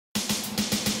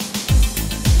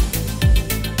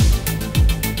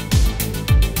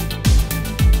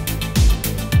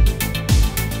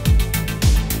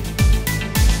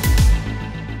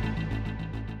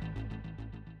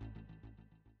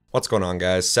What's going on,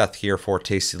 guys? Seth here for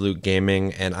Tasty Loot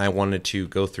Gaming, and I wanted to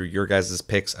go through your guys'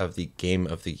 picks of the Game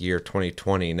of the Year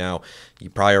 2020. Now, you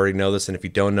probably already know this, and if you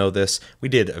don't know this, we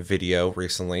did a video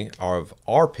recently of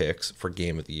our picks for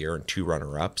Game of the Year and 2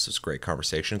 runner-ups. It's a great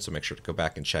conversation, so make sure to go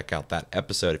back and check out that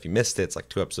episode. If you missed it, it's like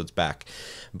 2 episodes back.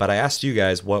 But I asked you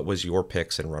guys what was your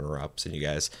picks and runner-ups, and you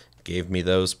guys gave me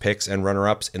those picks and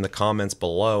runner-ups in the comments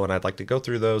below, and I'd like to go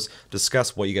through those,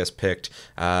 discuss what you guys picked,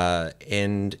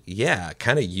 and yeah,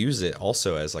 kind of use it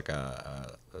also as like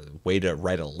a way to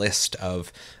write a list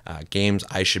of games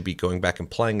I should be going back and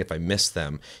playing if I missed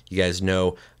them. You guys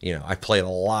know, I played a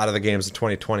lot of the games in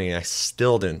 2020, and I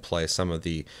still didn't play some of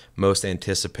the most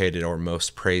anticipated or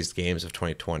most praised games of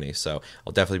 2020. So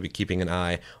I'll definitely be keeping an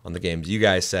eye on the games you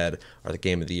guys said are the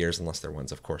game of the years, unless they're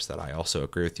ones, of course, that I also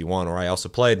agree with you on or I also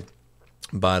played.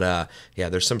 But yeah,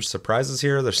 there's some surprises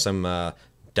here. There's some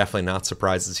definitely not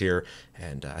surprises here,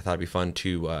 and I thought it'd be fun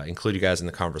to include you guys in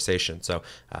the conversation. So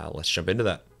let's jump into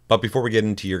that. But before we get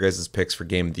into your guys' picks for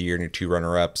Game of the Year and your 2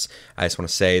 runner-ups, I just want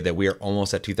to say that we are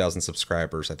almost at 2,000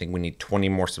 subscribers. I think we need 20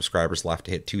 more subscribers left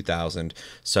to hit 2,000.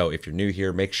 So if you're new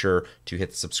here, make sure to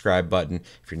hit the subscribe button.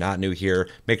 If you're not new here,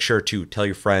 make sure to tell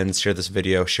your friends, share this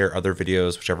video, share other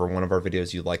videos, whichever one of our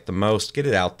videos you like the most. Get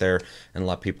it out there and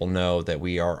let people know that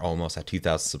we are almost at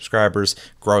 2,000 subscribers,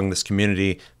 growing this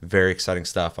community. Very exciting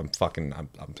stuff. I'm fucking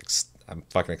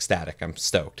ecstatic. I'm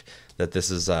stoked that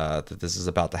this is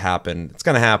about to happen. It's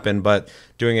gonna happen, but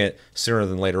doing it sooner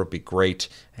than later would be great.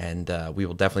 And we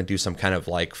will definitely do some kind of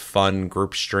like fun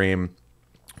group stream.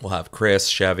 We'll have Chris,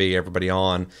 Chevy, everybody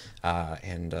on,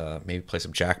 and maybe play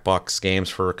some Jackbox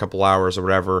games for a couple hours or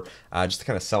whatever, just to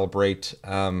kind of celebrate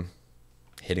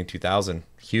hitting 2,000.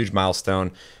 Huge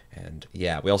milestone. And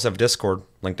yeah, we also have Discord,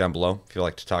 link down below if you'd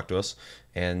like to talk to us.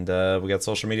 And we got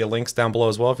social media links down below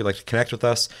as well if you'd like to connect with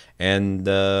us. And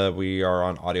we are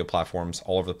on audio platforms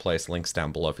all over the place. Links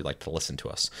down below if you'd like to listen to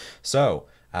us. So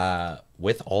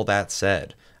with all that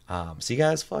said, see you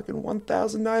guys, fucking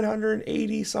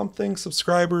 1,980 something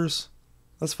subscribers.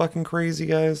 That's fucking crazy,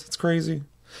 guys. It's crazy.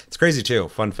 It's crazy too.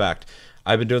 Fun fact,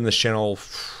 I've been doing this channel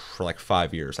for like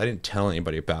 5 years. I didn't tell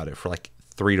anybody about it for like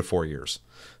 3 to 4 years.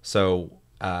 So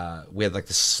we had like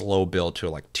this slow build to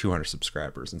like 200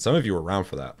 subscribers, and some of you were around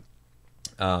for that.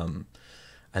 And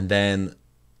then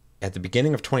at the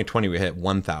beginning of 2020, we hit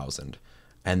 1,000,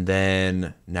 and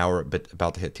then now we're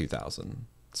about to hit 2,000.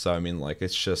 So I mean, like,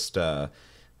 it's just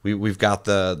we've got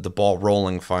the ball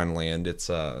rolling finally, and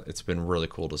it's been really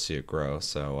cool to see it grow.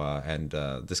 So and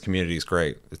this community is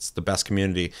great. It's the best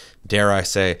community, dare I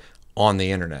say, on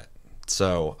the internet.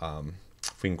 So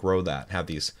if we can grow that, have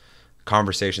these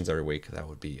conversations every week, that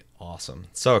would be awesome.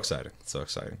 So exciting. So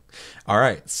exciting. All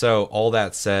right, so all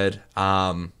that said,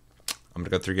 I'm gonna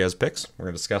go through you guys' picks. We're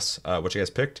gonna discuss what you guys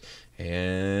picked,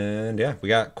 and yeah, we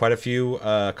got quite a few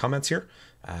comments here.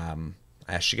 I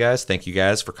asked you guys, thank you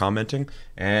guys for commenting,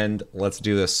 and let's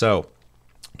do this. So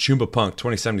Chumba Punk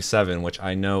 2077, which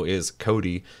I know is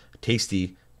Cody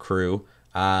Tasty Crew,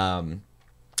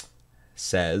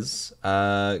 says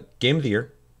Game of the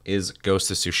Year is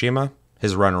Ghost of Tsushima.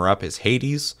 His runner-up is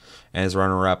Hades, and his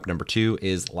runner-up number 2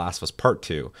 is Last of Us Part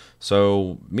 2.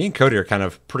 So me and Cody are kind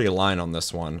of pretty aligned on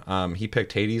this one. He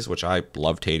picked Hades, which I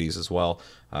loved Hades as well.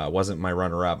 Wasn't my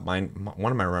runner-up. One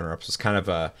of my runner-ups was kind of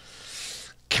a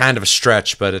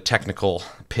stretch, but a technical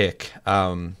pick.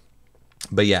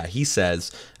 But yeah, he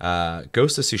says,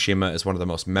 Ghost of Tsushima is one of the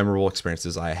most memorable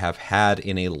experiences I have had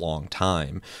in a long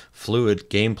time. Fluid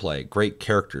gameplay, great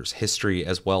characters, history,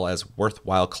 as well as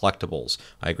worthwhile collectibles.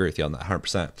 I agree with you on that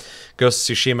 100%. Ghost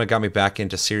of Tsushima got me back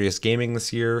into serious gaming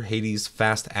this year. Hades,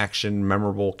 fast action,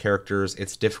 memorable characters.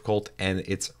 It's difficult and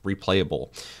it's replayable.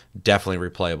 Definitely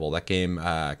replayable. That game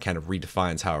kind of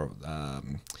redefines how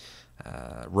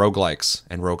roguelikes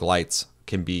and roguelites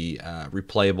can be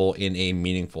replayable in a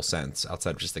meaningful sense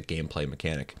outside of just the gameplay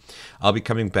mechanic. I'll be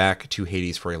coming back to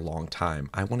Hades for a long time.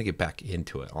 I want to get back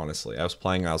into it, honestly. I was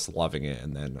playing, I was loving it,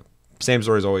 and then same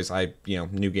story as always.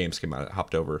 New games came out, I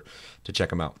hopped over to check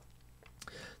them out.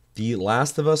 The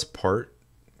Last of Us Part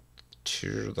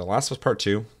 2.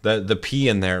 The P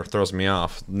in there throws me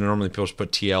off. Normally people just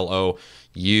put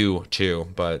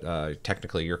TLOU2, but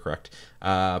technically you're correct.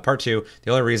 Part 2.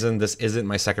 The only reason this isn't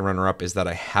my second runner-up is that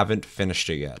I haven't finished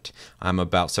it yet. I'm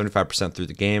about 75% through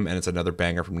the game, and it's another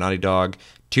banger from Naughty Dog.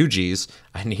 2Gs.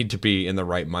 I need to be in the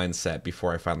right mindset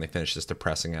before I finally finish this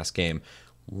depressing-ass game.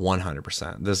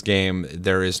 100%. This game,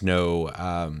 there is no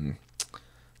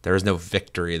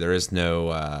victory. There is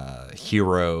no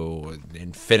hero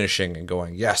in finishing and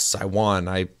going, yes, I won.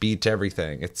 I beat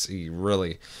everything. It's you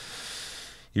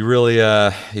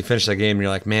finish that game and you're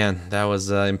like, man, that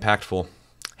was impactful.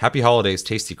 Happy holidays,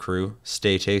 Tasty Crew.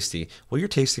 Stay tasty. Well, you're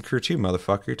Tasty Crew too,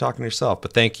 motherfucker. You're talking to yourself.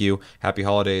 But thank you. Happy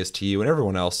holidays to you and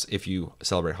everyone else if you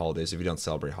celebrate holidays. If you don't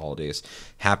celebrate holidays,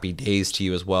 happy days to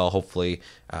you as well. Hopefully,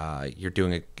 you're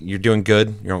doing good.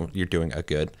 You're doing a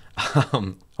good.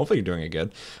 Hopefully you're doing it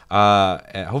good.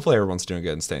 Hopefully everyone's doing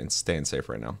good and staying safe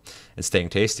right now and staying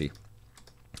tasty.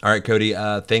 All right, Cody.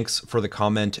 Thanks for the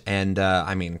comment. And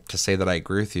I mean, to say that I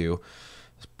agree with you,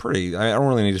 it's pretty. I don't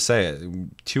really need to say it.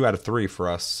 2 out of 3 for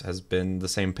us has been the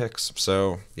same picks.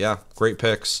 So yeah, great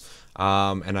picks.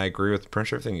 And I agree with pretty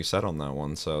much everything you said on that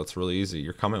one. So it's really easy.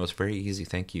 Your comment was very easy.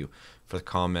 Thank you for the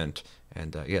comment.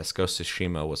 And yes, Ghost of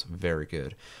Tsushima was very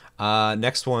good.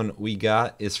 Next one we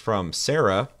got is from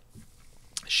Sarah.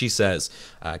 She says,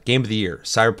 Game of the Year,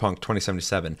 Cyberpunk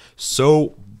 2077.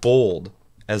 So bold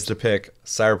as to pick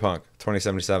Cyberpunk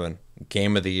 2077,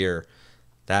 Game of the Year.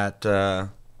 That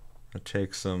it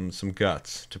takes some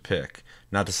guts to pick.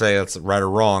 Not to say that's right or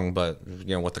wrong, but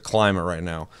you know, with the climate right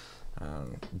now.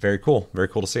 Very cool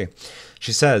to see.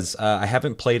 She says, I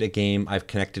haven't played a game I've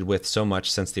connected with so much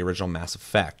since the original Mass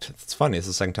Effect. It's funny, it's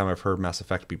the second time I've heard Mass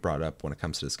Effect be brought up when it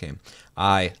comes to this game.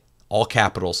 I, all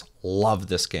capitals, love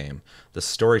this game. The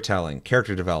storytelling,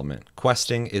 character development,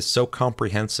 questing is so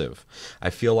comprehensive. I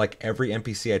feel like every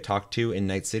NPC I talk to in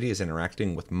Night City is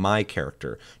interacting with my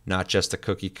character, not just a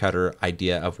cookie cutter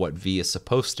idea of what V is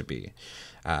supposed to be.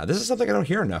 This is something I don't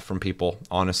hear enough from people,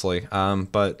 honestly.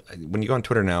 But when you go on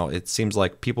Twitter now, it seems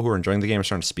like people who are enjoying the game are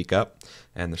starting to speak up,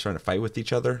 and they're starting to fight with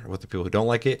each other, with the people who don't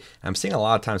like it. And I'm seeing a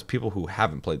lot of times people who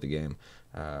haven't played the game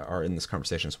are in this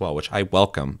conversation as well, which I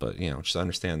welcome. But, you know, just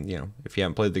understand, you know, if you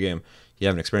haven't played the game, you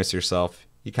haven't experienced it yourself,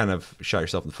 you kind of shot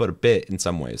yourself in the foot a bit in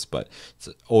some ways. But it's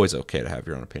always okay to have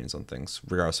your own opinions on things,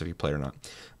 regardless if you play or not.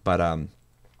 But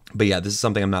yeah, this is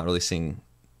something I'm not really seeing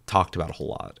talked about a whole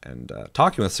lot. And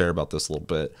talking with Sarah about this a little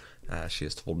bit, she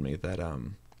has told me that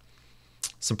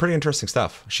some pretty interesting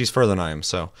stuff. She's further than I am,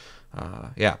 so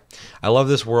yeah. I love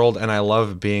this world, and I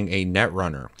love being a net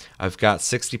runner. I've got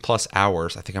 60 plus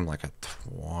hours. I think I'm like at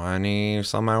 20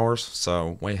 some hours,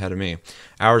 so way ahead of me.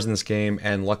 Hours in this game,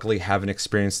 and luckily haven't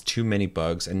experienced too many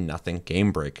bugs and nothing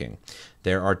game breaking.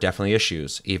 There are definitely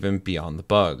issues, even beyond the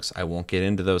bugs. I won't get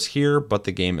into those here, but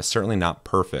the game is certainly not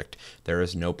perfect. There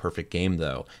is no perfect game,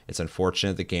 though. It's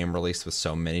unfortunate the game released with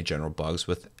so many general bugs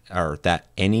that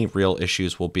any real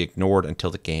issues will be ignored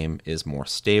until the game is more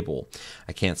stable.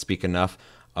 I can't speak enough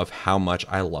of how much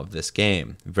I love this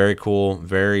game. Very cool,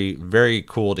 very, very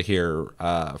cool to hear.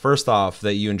 First off,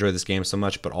 that you enjoy this game so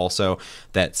much, but also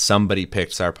that somebody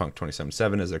picked Cyberpunk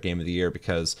 2077 as their game of the year,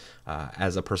 because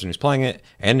as a person who's playing it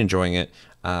and enjoying it,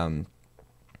 I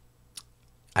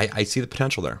see the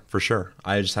potential there for sure.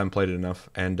 I just haven't played it enough,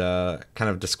 and kind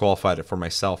of disqualified it for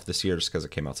myself this year just because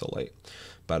it came out so late.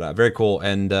 But very cool,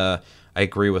 and I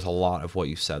agree with a lot of what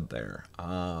you said there.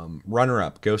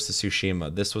 Runner-up, Ghost of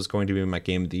Tsushima. This was going to be my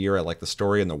game of the year. I like the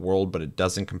story and the world, but it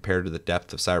doesn't compare to the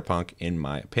depth of Cyberpunk, in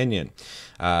my opinion.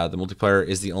 The multiplayer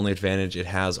is the only advantage it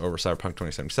has over Cyberpunk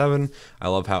 2077. I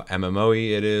love how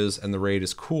MMO-y it is, and the raid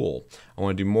is cool. I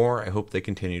want to do more. I hope they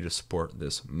continue to support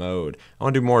this mode. I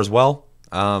want to do more as well.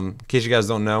 In case you guys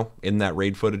don't know, in that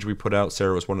raid footage we put out,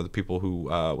 Sarah was one of the people who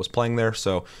was playing there,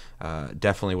 so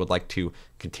definitely would like to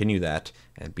continue that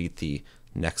and beat the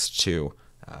next 2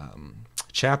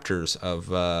 chapters of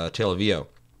Tale of Io.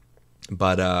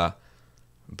 But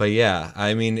yeah,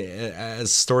 I mean,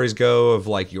 as stories go of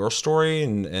like your story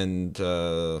and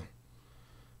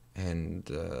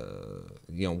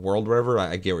you know, world, whatever,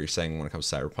 I get what you're saying when it comes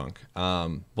to Cyberpunk.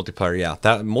 Multiplayer, yeah,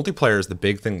 that multiplayer is the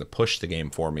big thing that pushed the game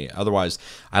for me. Otherwise,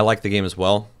 I like the game as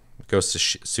well. Ghost of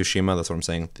Tsushima, that's what I'm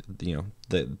saying, you know,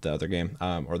 the other game,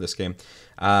 or this game,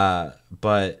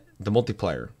 but the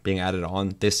multiplayer being added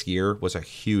on this year was a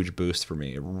huge boost for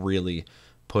me. It really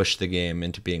pushed the game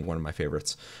into being one of my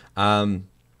favorites.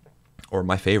 Or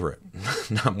my favorite.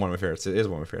 Not one of my favorites. It is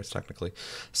one of my favorites, technically.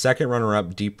 Second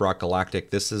runner-up, Deep Rock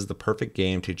Galactic. This is the perfect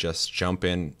game to just jump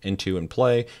into and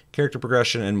play. Character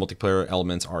progression and multiplayer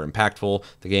elements are impactful.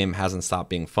 The game hasn't stopped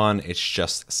being fun. It's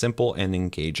just simple and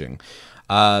engaging.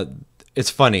 It's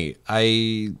funny.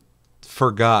 I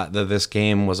forgot that this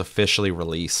game was officially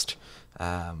released,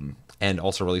 and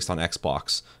also released on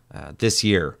Xbox this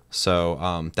year.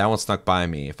 So that one snuck by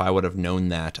me. If I would have known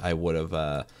that, I would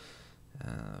have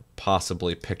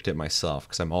possibly picked it myself,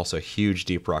 because I'm also a huge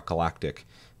Deep Rock Galactic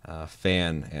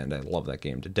fan, and I love that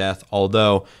game to death.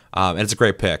 Although, and it's a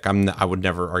great pick. I would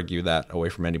never argue that away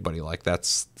from anybody. Like I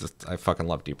fucking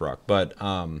love Deep Rock. But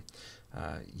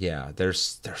yeah,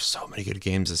 there's so many good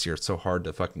games this year. It's so hard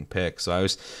to fucking pick. So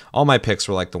all my picks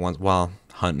were like the ones. Well,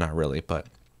 Hunt not really, but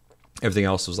Everything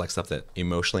else was like stuff that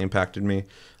emotionally impacted me.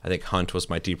 I think Hunt was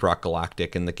my Deep Rock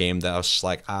Galactic in the game that I was just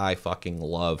like, I fucking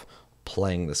love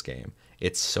playing this game.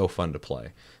 It's so fun to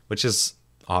play, which is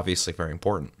obviously very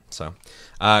important. So,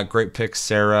 great pick,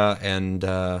 Sarah, and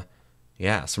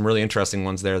yeah, some really interesting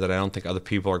ones there that I don't think other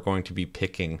people are going to be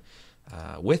picking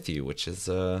with you, which is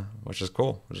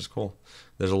cool. Which is cool.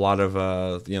 There's a lot of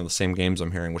the same games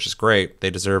I'm hearing, which is great. They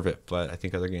deserve it, but I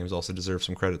think other games also deserve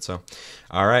some credit. So,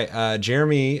 all right,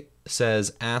 Jeremy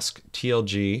says, "Ask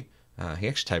TLG." He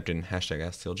actually typed in hashtag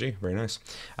Ask TLG. Very nice.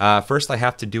 First, I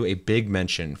have to do a big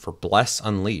mention for Bless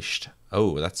Unleashed.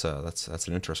 Oh, that's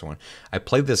an interesting one. I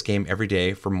played this game every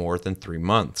day for more than 3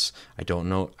 months. I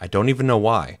don't even know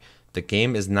why. The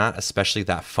game is not especially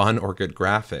that fun or good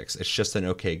graphics. It's just an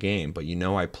okay game. But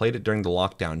I played it during the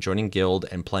lockdown. Joining guild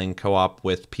and playing co-op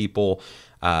with people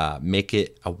make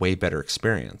it a way better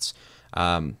experience.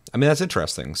 That's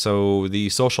interesting. So the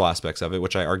social aspects of it,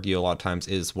 which I argue a lot of times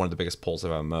is one of the biggest pulls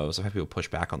of MMOs. I've had people push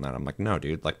back on that. I'm like, no,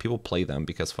 dude. Like, people play them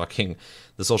because fucking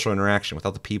the social interaction.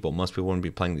 Without the people, most people wouldn't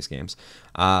be playing these games.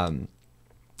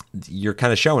 You're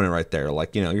kind of showing it right there.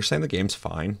 Like, you're saying the game's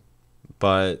fine,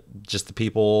 but just the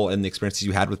people and the experiences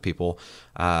you had with people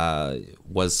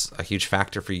was a huge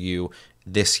factor for you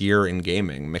this year in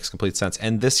gaming. Makes complete sense.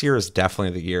 And this year is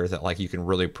definitely the year that you can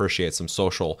really appreciate some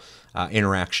social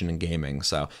interaction in gaming.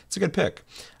 So it's a good pick.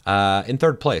 In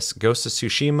third place, Ghost of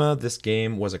Tsushima. This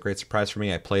game was a great surprise for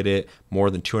me. I played it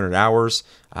more than 200 hours.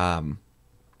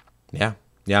 Yeah,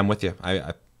 I'm with you.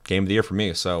 I game of the year for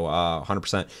me. So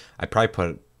 100%. I probably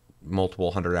put multiple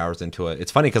 100 hours into it.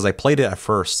 It's funny because I played it at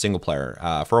first single player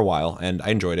for a while and I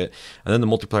enjoyed it, and then the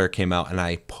multiplayer came out and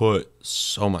I put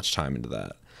so much time into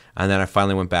that, and then I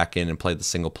finally went back in and played the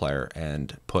single player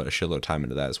and put a shitload of time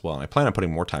into that as well, and I plan on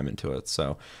putting more time into it.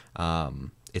 So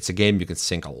it's a game you can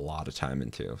sink a lot of time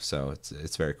into, so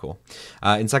it's very cool.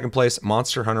 In second place,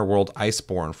 Monster Hunter World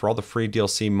Iceborne. For all the free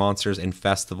DLC monsters in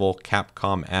Festival,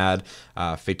 Capcom ad,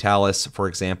 Fatalis, for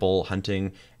example,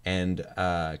 hunting and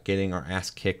getting our ass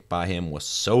kicked by him was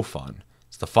so fun.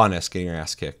 It's the funnest, getting your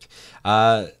ass kicked.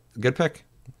 Good pick.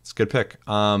 It's a good pick.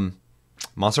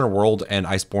 Monster Hunter World and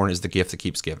Iceborne is the gift that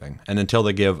keeps giving. And until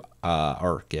they give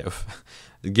us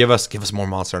more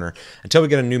Monster Hunter. Until we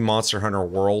get a new Monster Hunter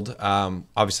World,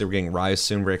 obviously we're getting Rise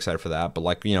soon. Very excited for that.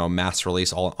 But mass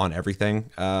release all on everything,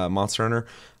 Monster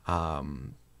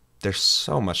Hunter. There's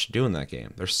so much to do in that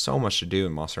game. There's so much to do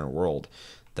in Monster Hunter World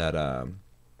that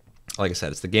like I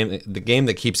said, it's the game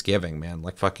that keeps giving, man.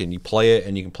 Like, fucking, you play it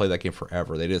and you can play that game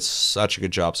forever. They did such a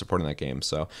good job supporting that game,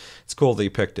 so it's cool that you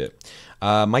picked it.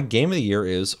 My game of the year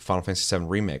is Final Fantasy VII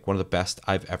Remake, one of the best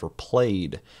I've ever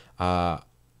played.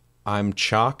 I'm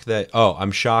shocked that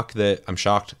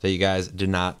you guys did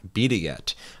not beat it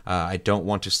yet. I don't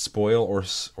want to spoil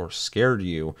or scare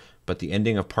you, but the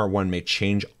ending of part 1 may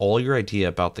change all your idea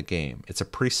about the game. It's a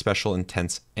pretty special,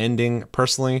 intense ending.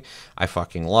 Personally, I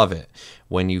fucking love it.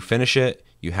 When you finish it,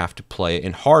 you have to play it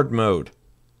in hard mode.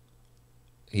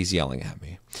 He's yelling at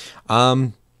me.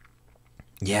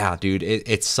 Yeah, dude,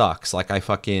 it sucks. Like, I've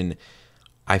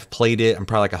played it. I'm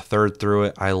probably like a third through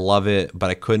it. I love it, but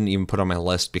I couldn't even put it on my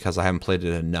list because I haven't played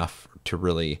it enough to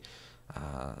really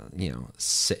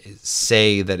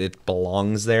say that it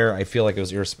belongs there. I feel like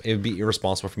it would be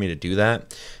irresponsible for me to do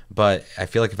that, but I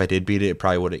feel like if I did beat it, it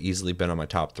probably would have easily been on my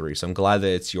top 3. So I'm glad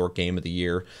that it's your game of the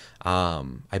year.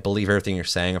 I believe everything you're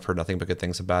saying. I've heard nothing but good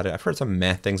things about it. I've heard some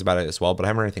meh things about it as well, but I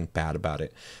haven't heard anything bad about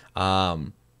it.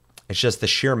 It's just the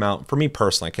sheer amount, for me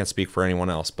personally, I can't speak for anyone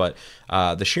else, but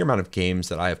the sheer amount of games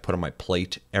that I have put on my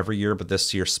plate every year, but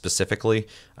this year specifically,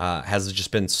 has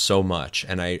just been so much.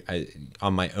 And I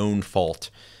on my own fault,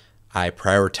 I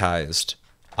prioritized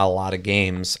a lot of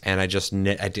games, and I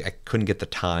couldn't get the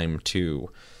time to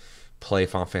play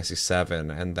Final Fantasy VII,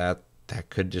 and that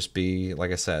could just be,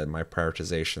 like I said, my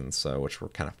prioritizations, which were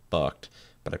kind of fucked.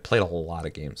 But I played a whole lot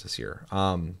of games this year.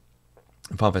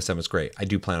 Final Fantasy VII is great. I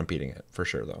do plan on beating it for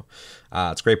sure, though.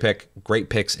 It's a great pick. Great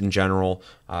picks in general.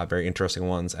 Very interesting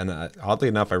ones. And oddly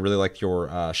enough, I really like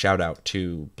your shout out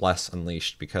to Bless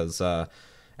Unleashed because,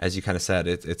 as you kind of said,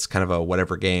 it's kind of a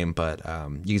whatever game, but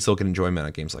you can still get enjoyment out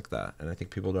of games like that. And I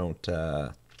think people don't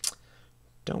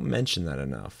mention that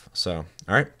enough. So,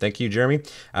 all right. Thank you, Jeremy.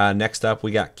 Next up,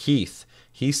 we got Keith.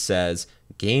 He says,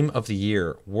 Game of the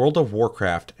Year, World of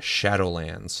Warcraft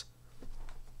Shadowlands.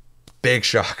 Big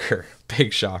shocker.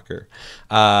 Big shocker.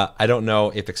 I don't know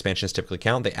if expansions typically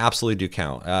count. They absolutely do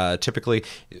count. Typically,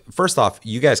 first off,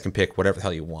 you guys can pick whatever the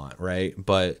hell you want, right?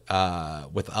 But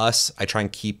with us, I try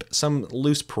and keep some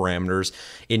loose parameters.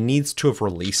 It needs to have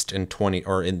released in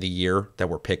in the year that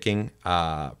we're picking,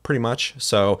 pretty much.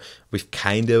 So We've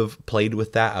kind of played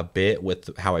with that a bit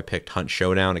with how I picked Hunt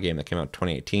Showdown, a game that came out in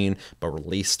 2018, but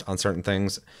released on certain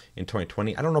things in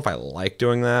 2020. I don't know if I like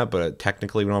doing that, but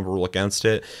technically we don't have a rule against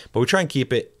it. But we try and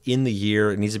keep it in the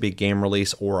year. It needs to be a game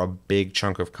release or a big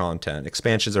chunk of content.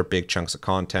 Expansions are big chunks of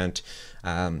content.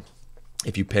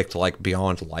 If you picked like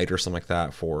Beyond Light or something like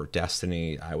that for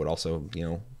Destiny, I would also,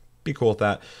 be cool with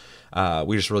that.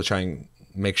 We just really try and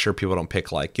make sure people don't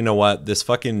pick like, you know what, this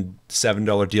fucking $7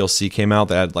 DLC came out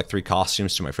that had like 3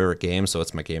 costumes to my favorite game, so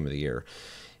it's my game of the year.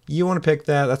 You want to pick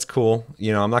that, that's cool. I'm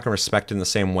not going to respect it in the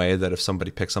same way that if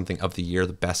somebody picks something of the year,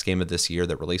 the best game of this year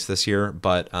that released this year,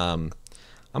 but I'm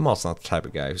also not the type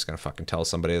of guy who's going to fucking tell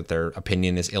somebody that their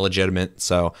opinion is illegitimate.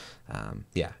 So,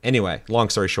 yeah. Anyway, long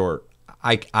story short,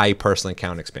 I personally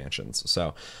count expansions.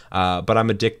 So, but I'm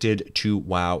addicted to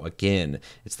WoW again.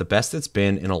 It's the best it's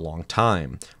been in a long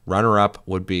time. Runner-up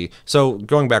would be, so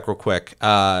going back real quick,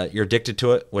 you're addicted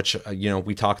to it, which,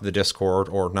 we talk in the Discord,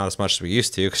 or not as much as we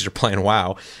used to because you're playing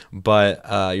WoW,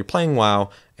 but you're playing WoW,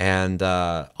 and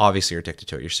obviously you're addicted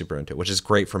to it. You're super into it, which is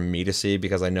great for me to see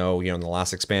because I know, in the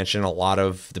last expansion, a lot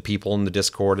of the people in the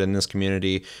Discord in this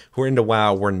community who are into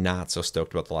WoW were not so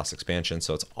stoked about the last expansion.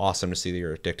 So it's awesome to see that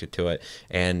you're addicted to it,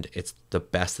 and it's the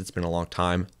best it's been in a long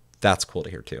time. That's cool to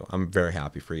hear too. I'm very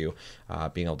happy for you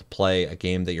being able to play a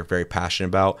game that you're very passionate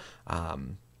about.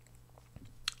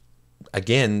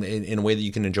 Again, in a way that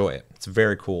you can enjoy it. It's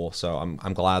very cool. So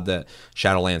I'm glad that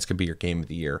Shadowlands could be your game of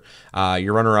the year.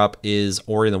 Your runner-up is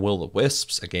Ori and the Will of the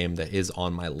Wisps, a game that is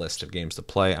on my list of games to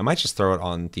play. I might just throw it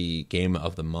on the game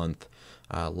of the month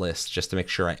list just to make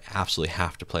sure I absolutely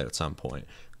have to play it at some point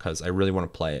because I really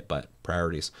want to play it, but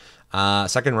priorities.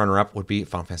 Second runner-up would be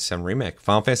Final Fantasy VII Remake.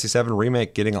 Final Fantasy VII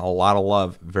Remake getting a lot of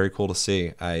love. Very cool to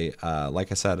see.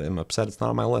 Like I said, I'm upset it's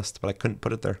not on my list, but I couldn't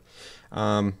put it there.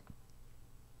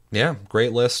 Yeah,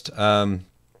 great list.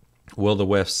 Will the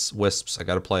Wisps. I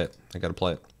gotta play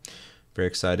it. Very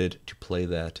excited to play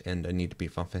that, and I need to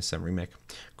beat Final Fantasy VII Remake.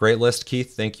 Great list,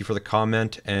 Keith. Thank you for the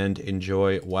comment, and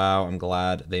enjoy WoW. I'm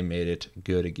glad they made it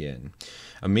good again.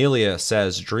 Amelia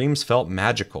says, Dreams felt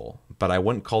magical, but I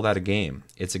wouldn't call that a game.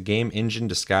 It's a game engine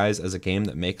disguised as a game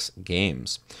that makes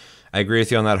games. I agree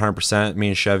with you on that 100%. Me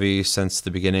and Chevy, since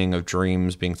the beginning of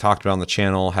Dreams being talked about on the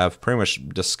channel, have pretty much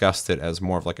discussed it as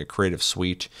more of like a creative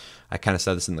suite. I kind of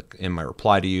said this in my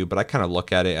reply to you, but I kind of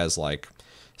look at it as like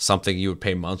something you would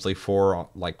pay monthly for,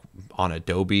 like on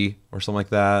Adobe or something like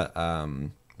that.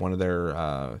 One of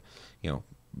their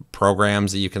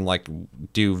programs that you can like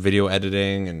do video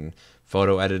editing and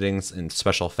photo editing and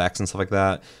special effects and stuff like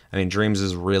that. I mean, Dreams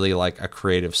is really like a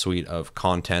creative suite of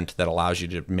content that allows you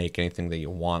to make anything that you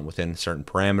want within certain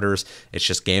parameters. It's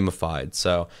just gamified.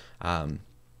 So, and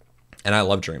I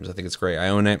love Dreams. I think it's great. I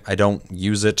own it. I don't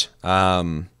use it.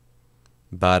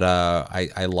 But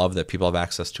I love that people have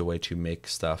access to a way to make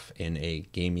stuff in a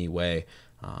gamey way.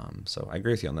 So I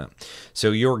agree with you on that.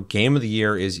 So your game of the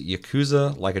year is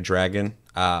Yakuza Like a Dragon.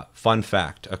 Fun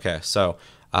fact. Okay, so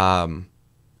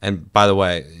and by the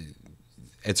way,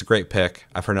 it's a great pick.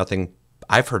 I've heard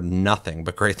nothing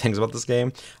but great things about this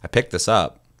game. I picked this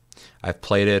up. I've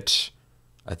played it,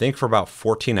 I think, for about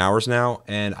 14 hours now,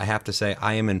 and I have to say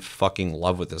I am in fucking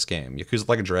love with this game. Yakuza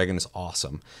Like a Dragon is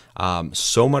awesome.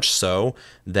 So much so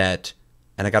that,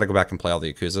 and I got to go back and play all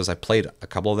the Yakuzas. I played a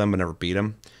couple of them but never beat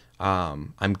them.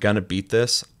 I'm gonna beat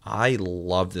this. I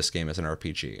love this game as an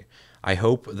RPG. I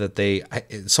hope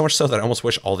that so much so that I almost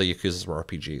wish all the Yakuzas were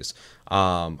RPGs.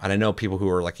 And I know people who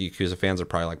are like Yakuza fans are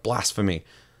probably like, blasphemy.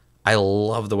 I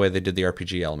love the way they did the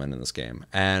RPG element in this game.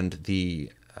 And the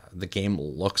game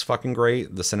looks fucking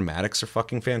great. The cinematics are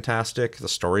fucking fantastic. The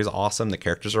story's awesome. The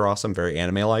characters are awesome. Very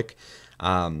anime-like.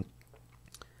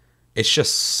 It's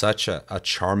just such a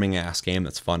charming-ass game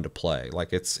that's fun to play.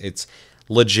 Like, it's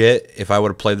legit. If I would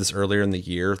have played this earlier in the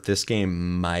year, this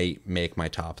game might make my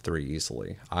top 3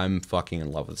 easily. I'm fucking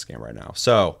in love with this game right now.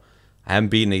 So, I haven't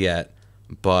beaten it yet,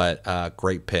 but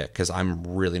great pick because I'm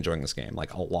really enjoying this game,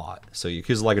 like, a lot. So,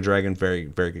 Yakuza Like a Dragon, very,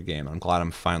 very good game. I'm glad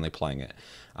I'm finally playing it.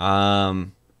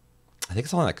 I think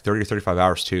it's only like 30 or 35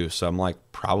 hours too, so I'm like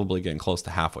probably getting close to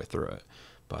halfway through it.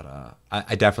 But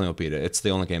I definitely will beat it. It's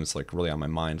the only game that's like really on my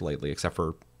mind lately, except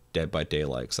for Dead by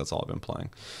Daylight, because that's all I've been playing.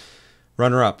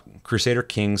 Runner-up, Crusader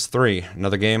Kings 3,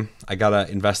 another game. I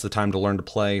gotta invest the time to learn to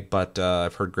play, but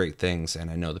I've heard great things, and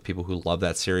I know the people who love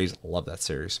that series love that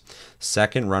series.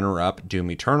 Second runner-up, Doom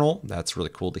Eternal. That's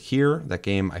really cool to hear. That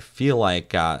game, I feel like,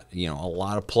 got a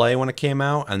lot of play when it came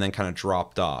out, and then kind of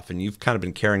dropped off. And you've kind of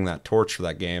been carrying that torch for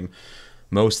that game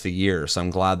most of the year, so I'm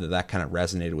glad that kind of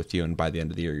resonated with you, and by the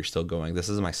end of the year, you're still going. This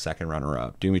is my second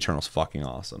runner-up. Doom Eternal's fucking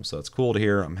awesome, so it's cool to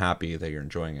hear. I'm happy that you're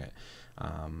enjoying it.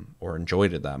 or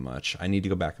enjoyed it that much. I need to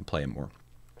go back and play it more.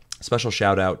 Special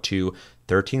shout out to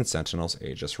 13 Sentinels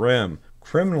Aegis Rim,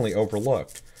 criminally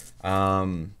overlooked.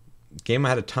 Game I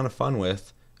had a ton of fun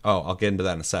with. Oh, I'll get into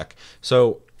that in a sec.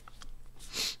 So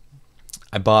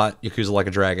I bought Yakuza Like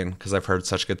a Dragon because I've heard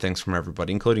such good things from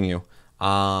everybody, including you.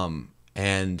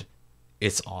 And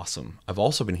it's awesome. I've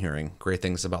also been hearing great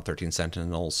things about 13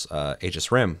 Sentinels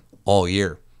Aegis Rim all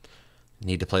year.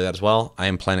 Need to play that as well. I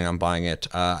am planning on buying it.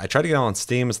 I tried to get it on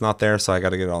Steam. It's not there, so I got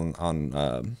to get it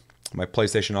on my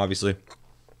PlayStation, obviously.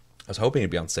 I was hoping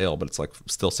it'd be on sale, but it's like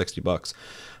still $60.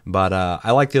 But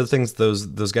I like the other things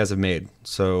those guys have made,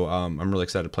 so I'm really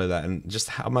excited to play that. And just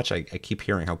how much I keep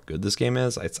hearing how good this game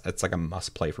is, it's like a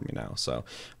must play for me now. So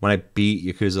when I beat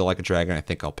Yakuza Like a Dragon, I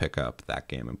think I'll pick up that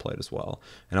game and play it as well.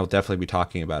 And I'll definitely be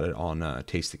talking about it on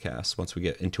TastyCast once we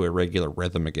get into a regular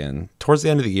rhythm again. Towards the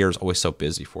end of the year is always so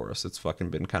busy for us. It's fucking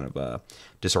been kind of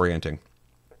disorienting.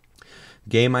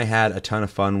 Game I had a ton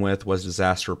of fun with was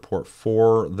Disaster Report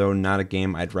 4, though not a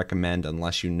game I'd recommend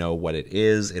unless you know what it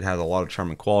is. It has a lot of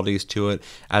charming qualities to it,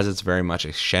 as it's very much a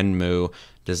Shenmue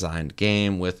designed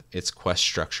game with its quest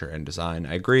structure and design.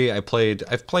 I agree. I've played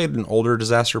an older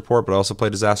Disaster Report, but I also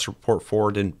played Disaster Report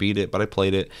 4. Didn't beat it, but I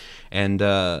played it, and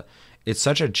it's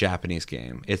such a Japanese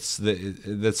game. It's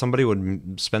that somebody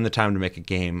would spend the time to make a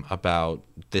game about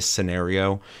this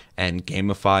scenario and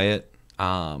gamify it.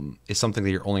 Is something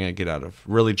that you're only going to get out of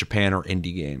really Japan or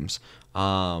indie games.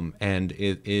 And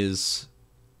it is,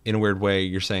 in a weird way,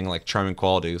 you're saying like charming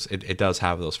qualities. It does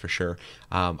have those for sure.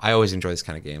 I always enjoy this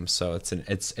kind of games, so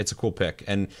it's a cool pick,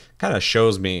 and kind of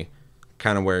shows me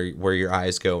kind of where your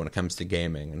eyes go when it comes to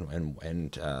gaming,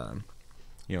 and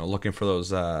you know, looking for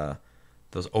those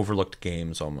overlooked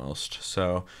games almost.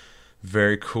 So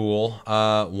very cool.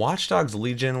 Watch Dogs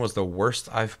Legion was the worst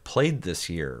I've played this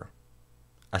year.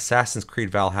 Assassin's Creed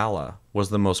Valhalla was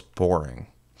the most boring.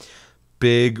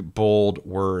 Big, bold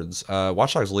words.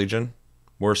 Watch Dogs Legion,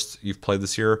 worst you've played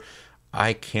this year.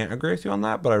 I can't agree with you on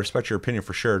that, but I respect your opinion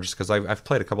for sure, just because I've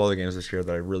played a couple other games this year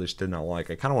that I really just did not like.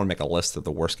 I kind of want to make a list of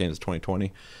the worst games of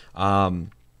 2020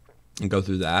 and go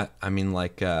through that. I mean,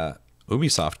 like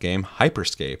Ubisoft game,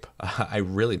 Hyperscape, I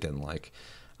really didn't like.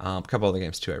 A couple other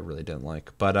games, too, I really didn't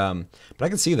like. But I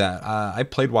can see that. I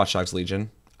played Watch Dogs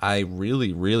Legion. I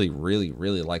really, really, really,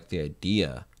 really like the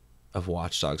idea of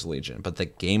Watch Dogs Legion, but the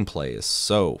gameplay is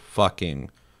so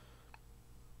fucking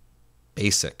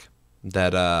basic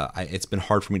that it's been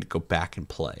hard for me to go back and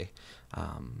play.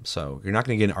 So you're not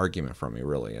going to get an argument from me,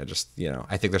 really. I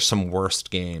think there's some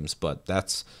worst games, but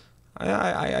that's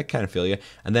I kind of feel you.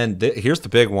 And then here's the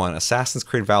big one: Assassin's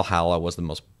Creed Valhalla was the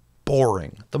most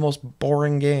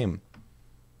boring game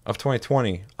of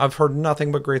 2020. I've heard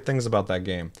nothing but great things about that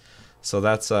game. So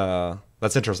that's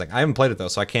interesting. I haven't played it though,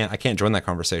 so I can't join that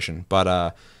conversation.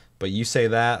 But you say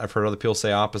that. I've heard other people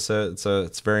say opposite.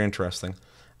 It's very interesting.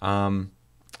 I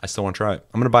still want to try it.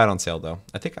 I'm gonna buy it on sale though.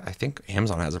 I think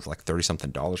Amazon has it for like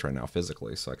 $30-something right now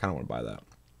physically, so I kind of want to buy that.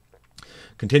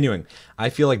 Continuing, I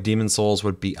feel like Demon's Souls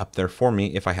would be up there for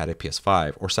me if I had a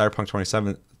PS5, or Cyberpunk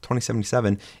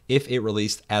 2077 if it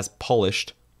released as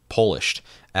polished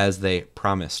as they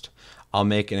promised. I'll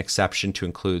make an exception to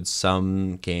include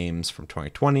some games from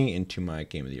 2020 into my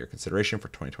Game of the Year consideration for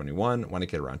 2021 when I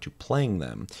get around to playing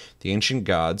them. The Ancient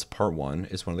Gods Part 1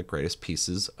 is one of the greatest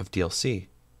pieces of DLC.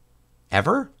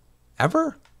 Ever? That's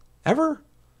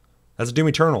Doom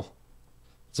Eternal.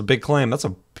 It's a big claim. That's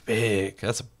a big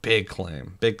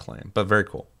claim. Big claim, but very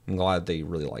cool. I'm glad they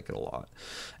really like it a lot.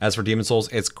 As for Demon's Souls,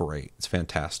 it's great. It's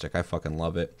fantastic. I fucking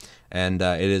love it. And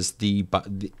it's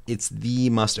the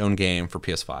must-own game for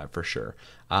PS5 for sure.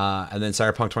 And then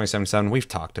Cyberpunk 2077, we've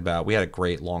talked about. We had a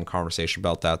great long conversation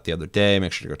about that the other day.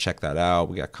 Make sure to go check that out.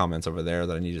 We got comments over there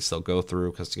that I need to still go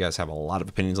through because you guys have a lot of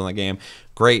opinions on that game.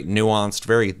 Great, nuanced,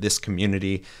 very this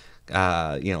community.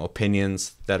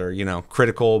 Opinions that are,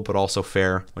 critical, but also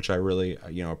fair, which I really,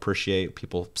 appreciate.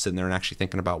 People sitting there and actually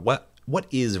thinking about what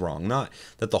is wrong, not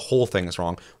that the whole thing is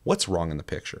wrong. What's wrong in the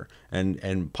picture,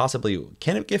 and possibly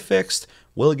can it get fixed?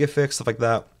 Will it get fixed? Stuff like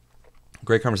that.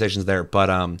 Great conversations there, but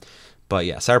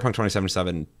yeah, Cyberpunk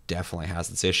 2077 definitely has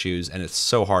its issues, and it's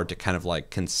so hard to kind of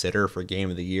like consider for Game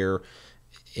of the Year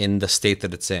in the state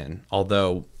that it's in.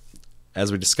 Although,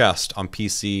 as we discussed, on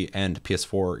PC and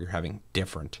PS4, you're having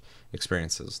different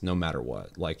experiences no matter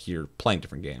what. Like, you're playing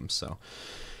different games, so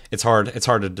it's hard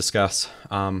to discuss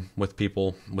with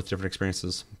people with different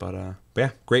experiences. But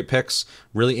yeah, great picks,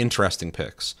 really interesting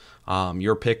picks.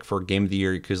 Your pick for Game of the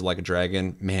Year, Yakuza Like a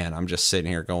Dragon, man, I'm just sitting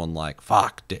here going like,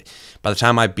 fuck. By the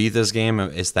time I beat this game,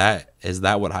 is that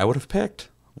what I would have picked?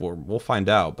 We'll find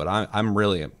out. But I'm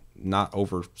really not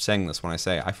over saying this when I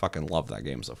say I fucking love that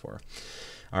game so far.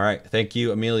 All right, thank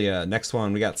you, Amelia. Next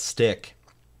one, we got Stick.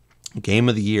 Game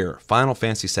of the Year, Final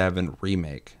Fantasy VII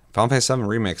Remake. Final Fantasy VII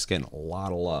Remake's getting a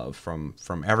lot of love from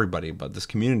everybody, but this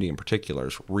community in particular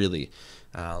is really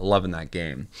loving that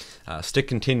game. Stick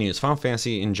continues. Final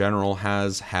Fantasy in general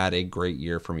has had a great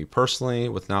year for me personally,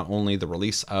 with not only the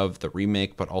release of the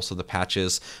remake, but also the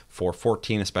patches for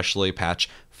 14, especially patch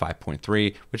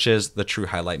 5.3, which is the true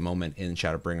highlight moment in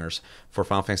Shadowbringers. For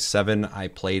Final Fantasy VII, I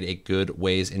played a good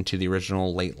ways into the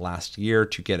original late last year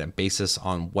to get a basis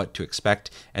on what to expect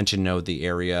and to know the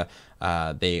area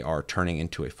they are turning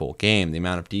into a full game. The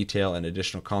amount of detail and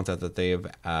additional content that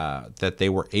they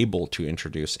were able to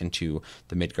introduce into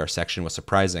the Midgar section was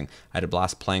surprising. I had a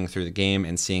blast playing through the game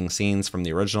and seeing scenes from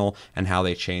the original and how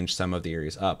they changed some of the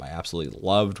areas up. I absolutely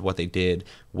loved what they did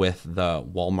with the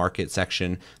Wall Market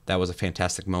section. That was a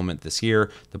fantastic moment this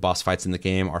year. The boss fights in the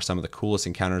game are some of the coolest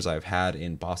encounters I've had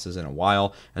in bosses in a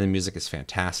while, and the music is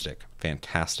fantastic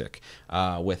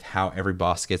with how every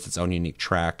boss gets its own unique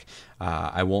track.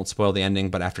 I won't spoil the ending,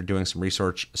 but after doing some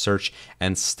search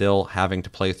and still having to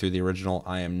play through the original,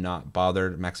 I am not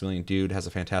bothered. Maximilian Dude has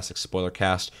a fantastic spoiler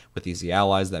cast with easy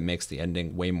allies that makes the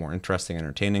ending way more interesting and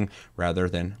entertaining rather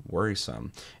than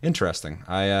worrisome. Interesting.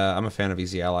 I'm a fan of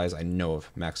easy allies. I know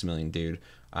of Maximilian Dude,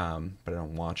 but I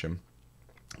don't watch him.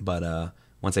 But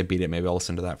once I beat it, maybe I'll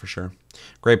listen to that for sure.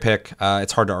 Great pick.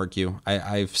 It's hard to argue.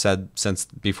 I've said since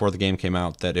before the game came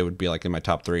out that it would be like in my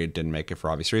top 3. It didn't make it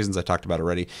for obvious reasons I talked about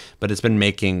already, but it's been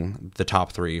making the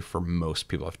top 3 for most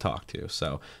people I've talked to.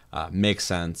 So makes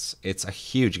sense. It's a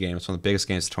huge game. It's one of the biggest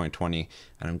games of 2020,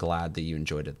 and I'm glad that you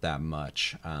enjoyed it that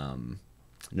much.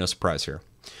 No surprise here.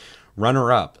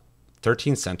 Runner-up.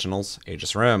 13 Sentinels,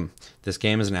 Aegis Rim. This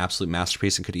game is an absolute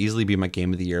masterpiece and could easily be my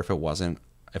game of the year if I wasn't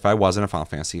a Final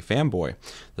Fantasy fanboy.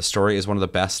 The story is one of the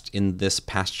best in this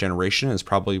past generation and is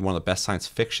probably one of the best science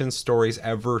fiction stories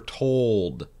ever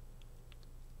told.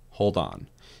 Hold on.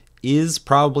 Is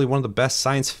probably one of the best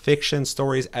science fiction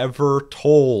stories ever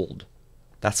told.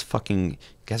 That's fucking... You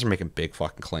guys are making big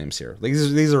fucking claims here.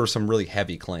 These are some really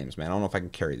heavy claims, man. I don't know if I can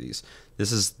carry these.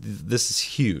 This is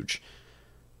huge.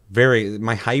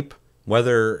 My hype...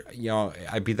 Whether,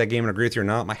 I beat that game and agree with you or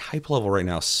not, my hype level right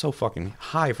now is so fucking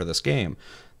high for this game,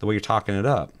 the way you're talking it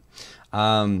up.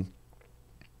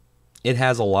 It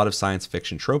has a lot of science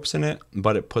fiction tropes in it,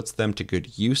 but it puts them to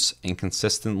good use and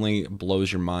consistently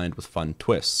blows your mind with fun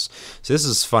twists. So this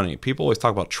is funny. People always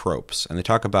talk about tropes, and they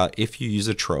talk about if you use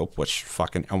a trope, which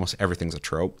fucking almost everything's a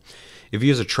trope. If you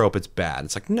use a trope, it's bad.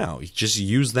 It's like, no, you just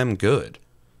use them good.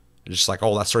 It's just like,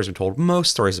 oh, that story's been told. Most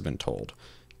stories have been told.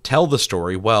 Tell the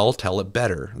story well, tell it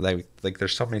better. Like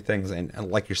there's so many things, and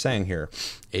like you're saying here,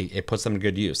 it puts them to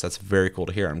good use. That's very cool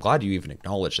to hear. I'm glad you even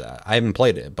acknowledge that. I haven't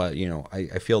played it, but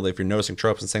I feel that if you're noticing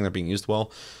tropes and saying they're being used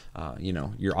well,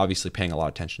 you're obviously paying a lot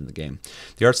of attention to the game.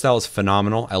 The art style is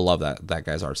phenomenal. I love that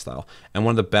guy's art style, and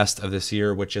one of the best of this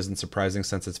year, which isn't surprising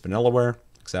since it's Vanillaware.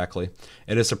 Exactly.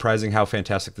 It is surprising how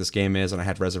fantastic this game is, and I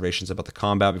had reservations about the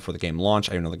combat before the game launched.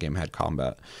 I didn't know the game had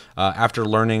combat. After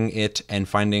learning it and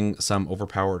finding some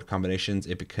overpowered combinations,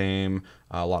 it became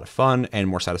a lot of fun and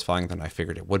more satisfying than I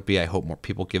figured it would be. I hope more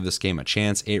people give this game a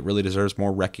chance. It really deserves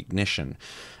more recognition.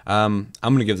 I'm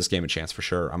going to give this game a chance for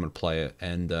sure. I'm going to play it,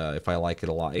 and if I like it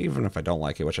a lot, even if I don't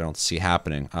like it, which I don't see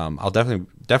happening, I'll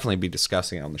definitely be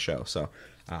discussing it on the show. So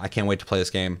I can't wait to play this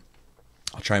game.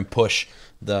 I'll try and push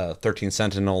the 13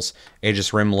 Sentinels,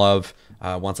 Aegis Rim love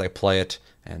once I play it.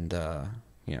 And,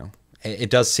 it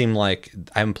does seem like,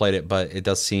 I haven't played it, but it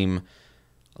does seem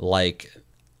like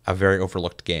a very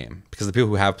overlooked game. Because the people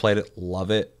who have played it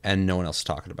love it, and no one else is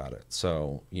talking about it.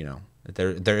 So,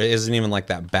 there isn't even like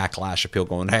that backlash of people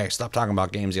going, hey, stop talking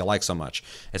about games you like so much.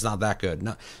 It's not that good.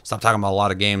 No, stop talking about a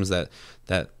lot of games that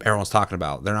everyone's talking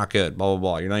about. They're not good, blah, blah,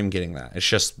 blah. You're not even getting that. It's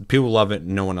just people love it,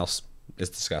 and no one else is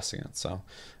discussing it. So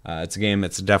it's a game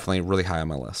that's definitely really high on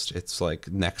my list. It's like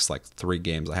next 3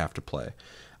 games I have to play.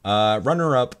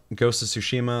 Runner-up, Ghost of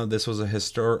Tsushima. This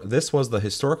was the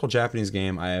historical Japanese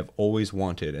game I have always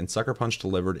wanted, and Sucker Punch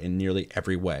delivered in nearly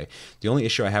every way. The only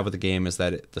issue I have with the game is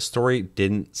that the story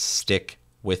didn't stick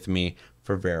with me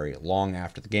for very long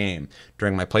after the game.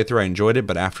 During my playthrough, I enjoyed it,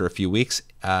 but after a few weeks,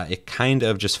 it kind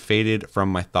of just faded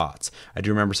from my thoughts. I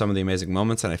do remember some of the amazing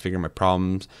moments, and I figure my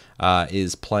problems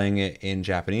is playing it in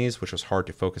Japanese, which was hard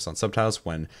to focus on subtitles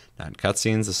when not in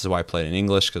cutscenes. This is why I played in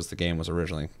English, because the game was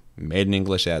originally made in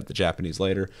English, added the Japanese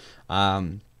later.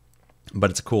 But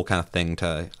it's a cool kind of thing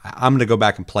I'm going to go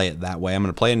back and play it that way. I'm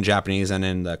going to play it in Japanese and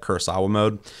in the Kurosawa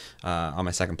mode on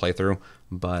my second playthrough,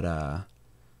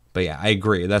 But yeah, I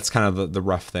agree. That's kind of the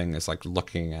rough thing is like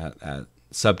looking at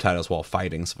subtitles while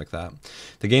fighting, stuff like that.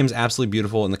 The game's absolutely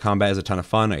beautiful and the combat is a ton of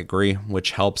fun. I agree,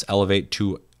 which helps elevate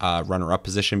to runner-up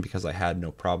position because I had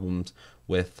no problems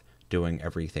with doing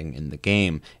everything in the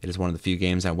game. It is one of the few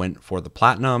games I went for the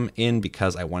platinum in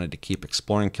because I wanted to keep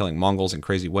exploring, killing Mongols in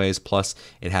crazy ways. Plus,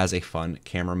 it has a fun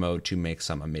camera mode to make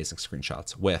some amazing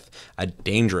screenshots with. A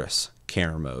dangerous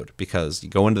camera mode because you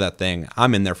go into that thing,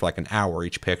 I'm in there for like an hour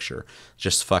each picture,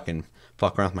 just fuck around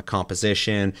with my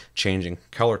composition, changing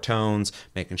color tones,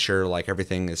 making sure like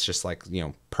everything is just like, you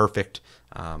know, perfect.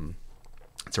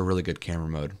 It's a really good camera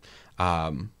mode.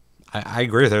 I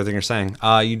agree with everything you're saying.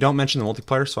 You don't mention the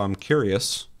multiplayer, so I'm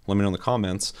curious. Let me know in the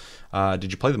comments.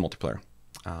 Did you play the multiplayer?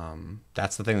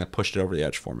 That's the thing that pushed it over the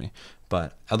edge for me.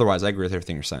 But otherwise, I agree with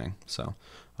everything you're saying. So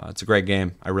it's a great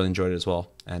game. I really enjoyed it as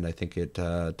well. And I think it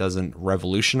doesn't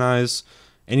revolutionize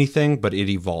anything, but it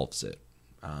evolves it,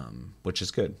 which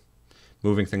is good.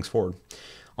 Moving things forward.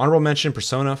 Honorable mention,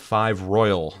 Persona 5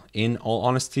 Royal. In all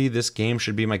honesty, this game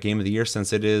should be my game of the year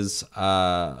since it is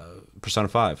Persona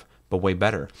 5. But way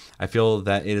better. I feel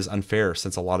that it is unfair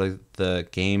since a lot of the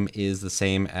game is the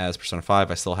same as Persona 5.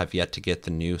 I still have yet to get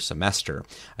the new semester.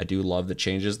 I do love the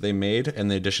changes they made and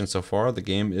the addition so far. The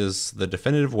game is the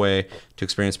definitive way to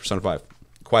experience Persona 5.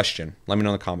 Question, let me know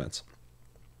in the comments.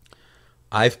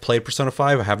 I've played Persona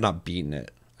 5. I have not beaten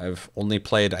it. I've only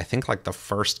played, I think, like the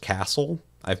first castle.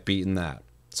 I've beaten that.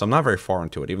 So I'm not very far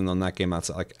into it, even though in that game that's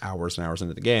like hours and hours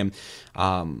into the game.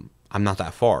 I'm not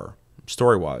that far.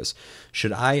 Story-wise,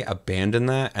 should I abandon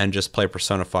that and just play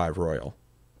Persona 5 Royal?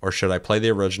 Or should I play the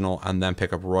original and then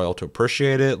pick up Royal to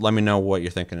appreciate it? Let me know what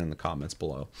you're thinking in the comments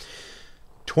below.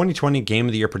 2020 Game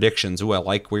of the Year predictions. Ooh, I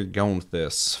like where you're going with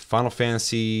this. Final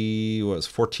Fantasy was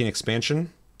 14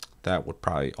 expansion. That would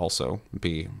probably also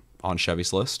be on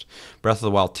Chevy's list. Breath of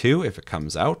the Wild 2, if it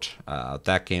comes out.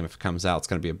 That game, if it comes out, it's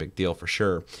going to be a big deal for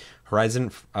sure. Horizon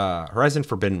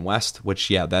Forbidden West, which,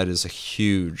 yeah, that is a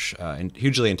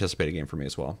hugely anticipated game for me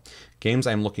as well. Games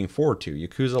I'm looking forward to.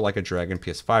 Yakuza Like a Dragon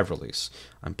PS5 release.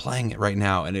 I'm playing it right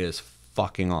now, and it is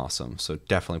fucking awesome, so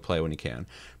definitely play it when you can.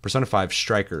 Persona 5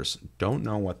 Strikers. Don't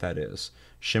know what that is.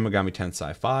 Shin Megami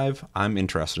Tensei 5. I'm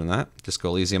interested in that. Disco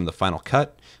Elysium, The Final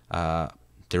Cut. The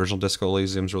original Disco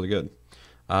Elysium is really good.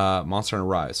 Monster Hunter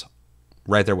Rise.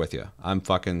 Right there with you. I'm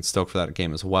fucking stoked for that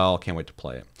game as well. Can't wait to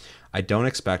play it. I don't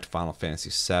expect Final Fantasy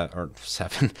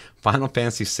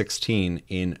 16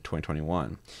 in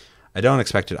 2021. I don't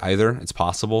expect it either. It's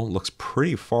possible. It looks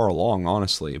pretty far along,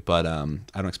 honestly, but I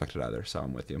don't expect it either, so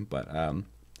I'm with you. But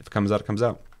if it comes out, it comes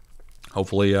out.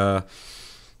 Hopefully, you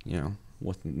know,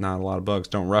 with not a lot of bugs.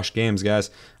 Don't rush games, guys.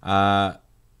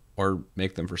 Or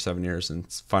make them for 7 years and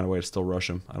find a way to still rush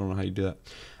them. I don't know how you do that.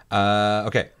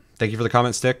 Okay. Thank you for the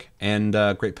comment, Stick, and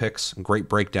great picks, great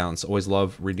breakdowns. Always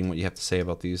love reading what you have to say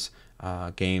about these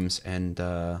games, and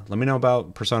let me know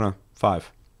about Persona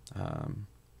 5.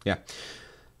 Yeah.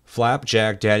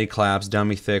 Flapjack, Daddy Claps,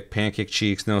 Dummy Thick, Pancake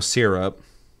Cheeks, No Syrup.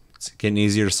 It's getting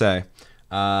easier to say.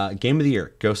 Game of the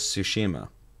Year, Ghost of Tsushima.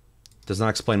 Does not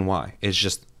explain why. It's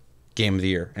just Game of the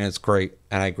Year, and it's great,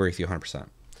 and I agree with you 100%.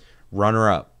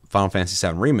 Runner-up, Final Fantasy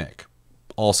VII Remake.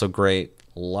 Also great.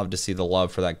 Love to see the love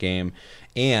for that game.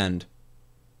 And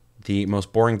the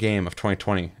most boring game of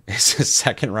 2020 is his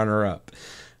second runner-up,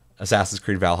 Assassin's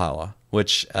Creed Valhalla,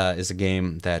 which is a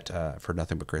game that I've heard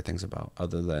nothing but great things about,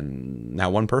 other than now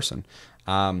one person.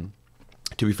 To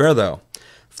be fair, though,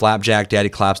 Flapjack, Daddy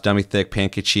Claps, Dummy Thick,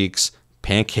 Pancake Cheeks,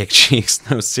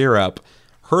 No Syrup,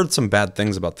 heard some bad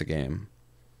things about the game,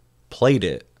 played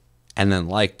it, and then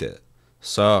liked it.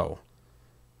 So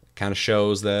kind of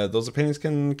shows that those opinions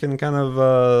can kind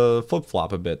of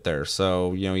flip-flop a bit there.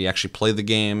 So, you know, you actually play the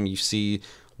game, you see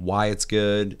why it's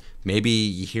good. Maybe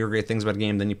you hear great things about a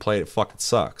game, then you play it, fuck, it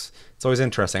sucks. It's always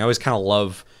interesting. I always kind of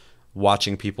love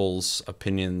watching people's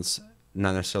opinions,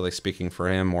 not necessarily speaking for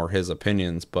him or his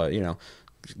opinions, but, you know,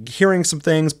 hearing some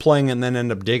things, playing it, and then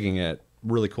end up digging it.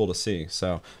 Really cool to see.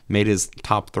 So, made his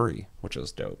top 3, which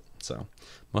is dope. So,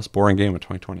 most boring game of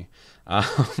 2020.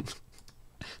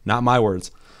 Not my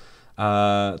words.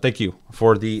 Thank you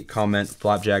for the comment.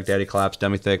 Flapjack, Daddy Claps,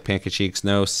 Dummy Thick, Pancake Cheeks,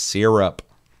 No Syrup.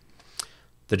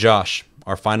 The Josh,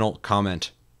 our final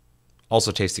comment.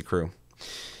 Also Tasty Crew.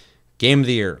 Game of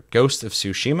the Year, Ghost of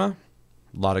Tsushima.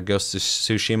 A lot of Ghost of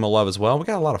Tsushima love as well. We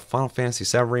got a lot of Final Fantasy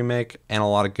VII Remake and a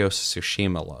lot of Ghost of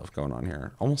Tsushima love going on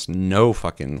here. Almost no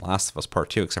fucking Last of Us Part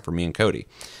 2 except for me and Cody.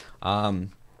 Although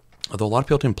a lot of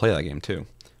people didn't play that game too.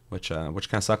 Which kind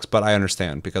of sucks, but I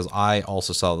understand because I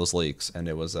also saw those leaks and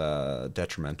it was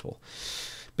detrimental.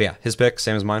 But yeah, his pick,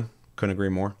 same as mine. Couldn't agree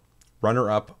more.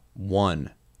 Runner-up 1,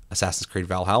 Assassin's Creed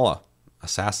Valhalla.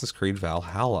 Assassin's Creed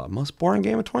Valhalla, most boring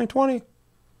game of 2020.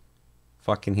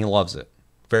 Fucking, he loves it.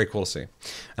 very cool to see.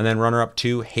 And then runner-up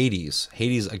 2, Hades.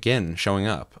 Hades, again, showing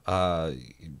up.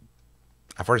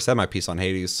 I've already said my piece on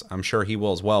Hades. I'm sure he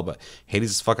will as well, but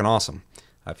Hades is fucking awesome.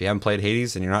 If you haven't played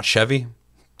Hades and you're not Chevy,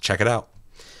 check it out.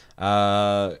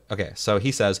 Okay, so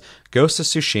he says, Ghost of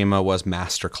Tsushima was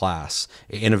masterclass.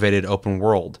 It innovated open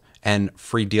world and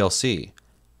free DLC.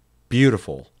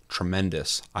 Beautiful,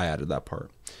 tremendous. I added that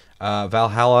part.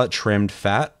 Valhalla trimmed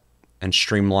fat and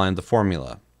streamlined the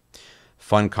formula.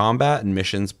 Fun combat and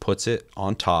missions puts it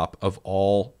on top of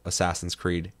all Assassin's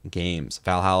Creed games.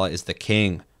 Valhalla is the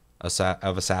king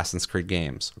of Assassin's Creed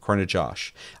games, according to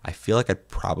Josh. I feel like I'd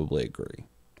probably agree.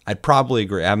 I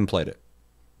haven't played it,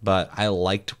 but I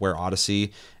liked where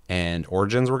Odyssey and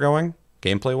Origins were going,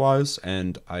 gameplay-wise,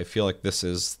 and I feel like this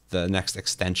is the next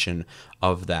extension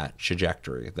of that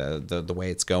trajectory, the way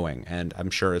it's going, and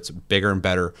I'm sure it's bigger and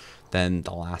better than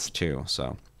the last two,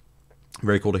 so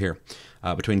very cool to hear.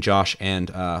 Between Josh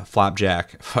and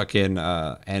Flapjack,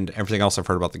 and everything else I've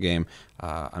heard about the game,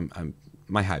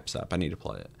 my hype's up. I need to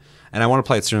play it. And I want to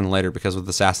play it sooner than later because with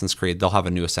Assassin's Creed, they'll have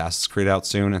a new Assassin's Creed out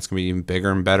soon. And it's going to be even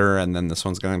bigger and better. And then this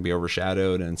one's going to be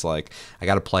overshadowed. And it's like, I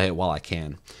got to play it while I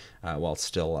can, while it's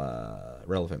still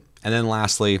relevant. And then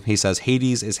lastly, he says,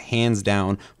 Hades is hands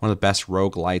down one of the best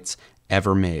roguelites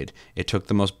ever made. It took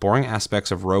the most boring aspects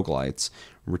of roguelites,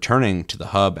 returning to the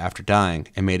hub after dying,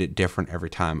 and made it different every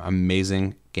time.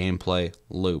 Amazing gameplay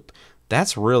loop.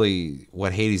 That's really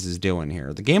what Hades is doing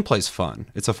here. The gameplay's fun.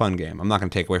 It's a fun game. I'm not going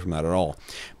to take away from that at all.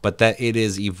 But that it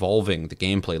is evolving the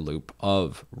gameplay loop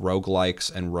of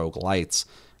roguelikes and roguelites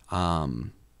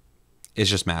is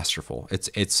just masterful.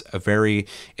 It's a very...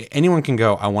 Anyone can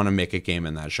go, I want to make a game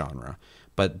in that genre.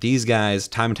 But these guys,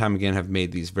 time and time again, have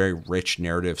made these very rich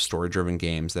narrative, story-driven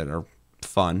games that are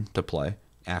fun to play,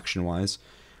 action-wise.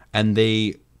 And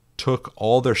they took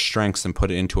all their strengths and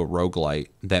put it into a roguelite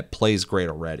that plays great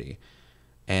already.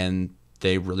 And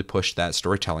they really pushed that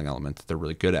storytelling element that they're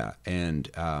really good at. And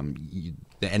the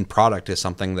end product is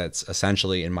something that's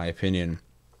essentially, in my opinion,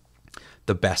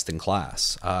 the best in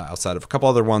class. Outside of a couple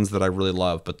other ones that I really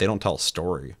love, but they don't tell a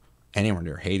story anywhere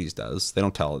near Hades does. They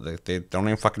don't tell it. They don't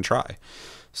even fucking try.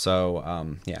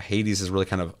 So, yeah, Hades is really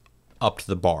kind of upped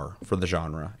the bar for the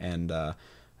genre. And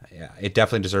yeah, it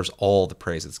definitely deserves all the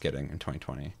praise it's getting in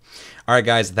 2020. All right,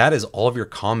 guys, that is all of your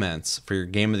comments for your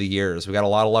Game of the Years. We got a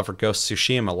lot of love for Ghost of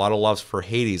Tsushima, a lot of love for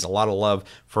Hades, a lot of love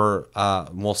for,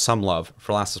 well, some love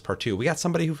for Last of Us Part 2. We got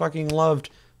somebody who fucking loved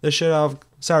the shit out of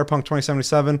Cyberpunk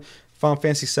 2077, Final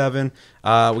Fantasy 7.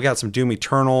 We got some Doom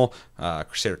Eternal,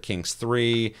 Crusader Kings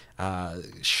 3.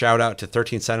 Shout out to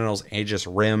 13 Sentinels, Aegis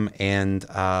Rim, and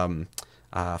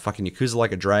fucking Yakuza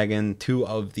Like a Dragon, two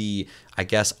of the, I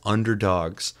guess,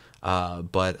 underdogs,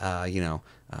 but you know,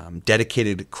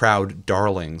 dedicated crowd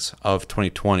darlings of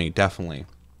 2020, definitely,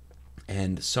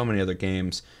 and so many other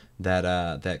games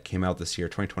that that came out this year.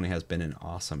 2020 has been an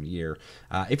awesome year.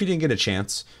 If you didn't get a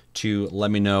chance to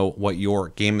let me know what your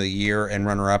Game of the Year and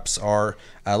runner-ups are,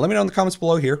 let me know in the comments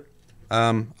below here.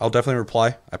 I'll definitely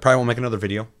reply. I probably won't make another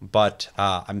video, but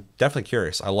I'm definitely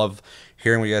curious. I love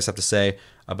hearing what you guys have to say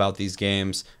about these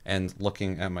games, and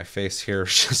looking at my face here,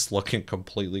 just looking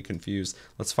completely confused.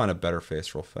 Let's find a better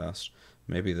face real fast.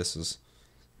 Maybe this is,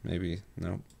 maybe,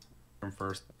 no. From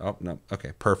first. Oh, no.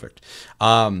 Okay, perfect.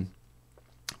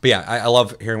 But yeah, I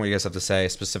love hearing what you guys have to say,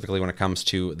 specifically when it comes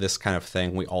to this kind of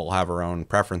thing. We all have our own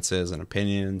preferences and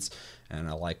opinions, and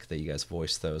I like that you guys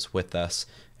voice those with us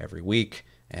every week.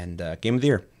 And Game of the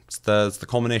Year, it's the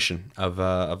culmination of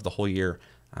the whole year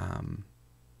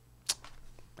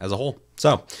as a whole.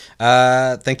 So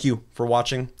thank you for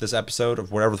watching this episode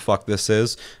of whatever the fuck this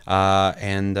is,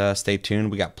 and stay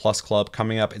tuned. We got Plus Club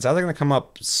coming up. It's either going to come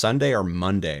up Sunday or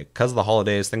Monday. Because of the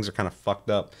holidays, things are kind of fucked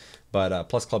up, but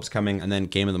Plus Club's coming, and then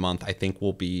Game of the Month I think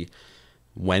will be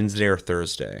Wednesday or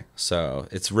Thursday. So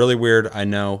it's really weird, I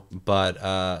know, but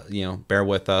you know, bear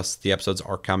with us. The episodes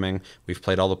are coming. We've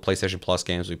played all the PlayStation Plus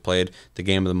games. We played the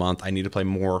Game of the Month. I need to play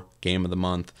more Game of the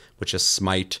Month, which is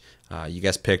Smite. You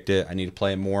guys picked it. I need to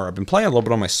play it more. I've been playing a little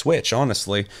bit on my Switch,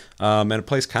 honestly, and it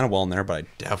plays kind of well in there, but I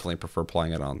definitely prefer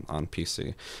playing it on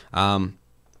PC.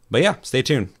 But yeah, stay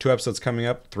tuned. 2 episodes coming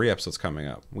up, 3 episodes coming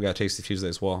up. We got Tasty Tuesday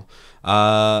as well.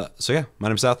 So yeah, my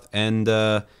name's Seth, and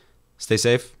stay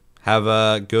safe. Have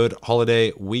a good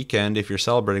holiday weekend if you're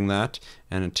celebrating that.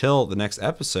 And until the next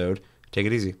episode, take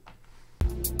it easy.